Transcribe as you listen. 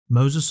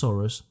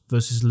Mosasaurus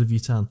versus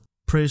Livyatan.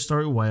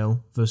 Prehistoric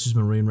whale versus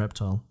marine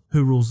reptile.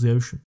 Who rules the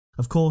ocean?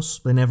 Of course,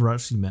 they never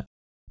actually met.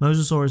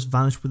 Mosasaurus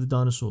vanished with the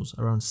dinosaurs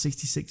around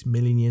 66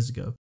 million years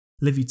ago.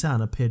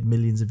 Livyatan appeared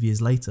millions of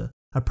years later,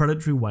 a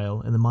predatory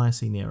whale in the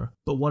Miocene era.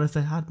 But what if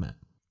they had met?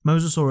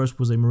 Mosasaurus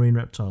was a marine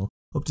reptile,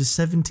 up to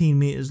 17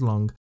 meters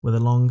long, with a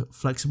long,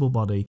 flexible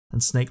body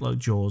and snake-like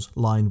jaws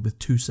lined with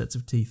 2 sets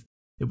of teeth.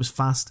 It was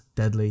fast,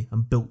 deadly,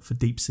 and built for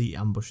deep-sea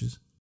ambushes.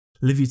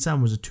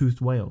 Livyatan was a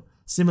toothed whale,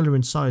 similar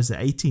in size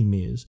at 18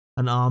 meters,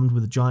 and armed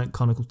with giant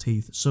conical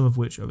teeth, some of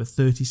which over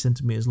 30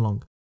 centimeters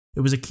long.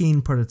 It was a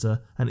keen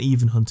predator and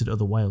even hunted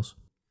other whales.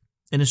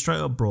 In a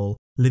straight-up brawl,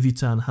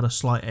 Livyatan had a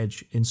slight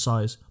edge in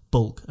size,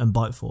 bulk, and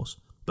bite force,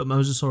 but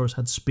Mosasaurus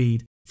had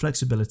speed,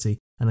 flexibility,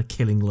 and a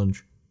killing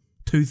lunge.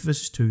 Tooth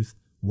versus tooth,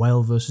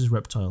 whale versus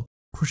reptile,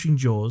 crushing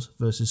jaws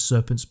versus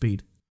serpent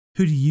speed.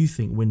 Who do you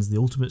think wins the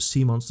ultimate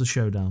sea monster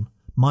showdown?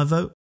 My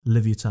vote,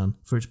 Livyatan,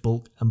 for its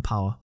bulk and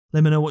power.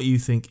 Let me know what you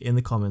think in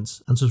the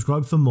comments and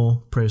subscribe for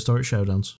more Prehistoric Showdowns.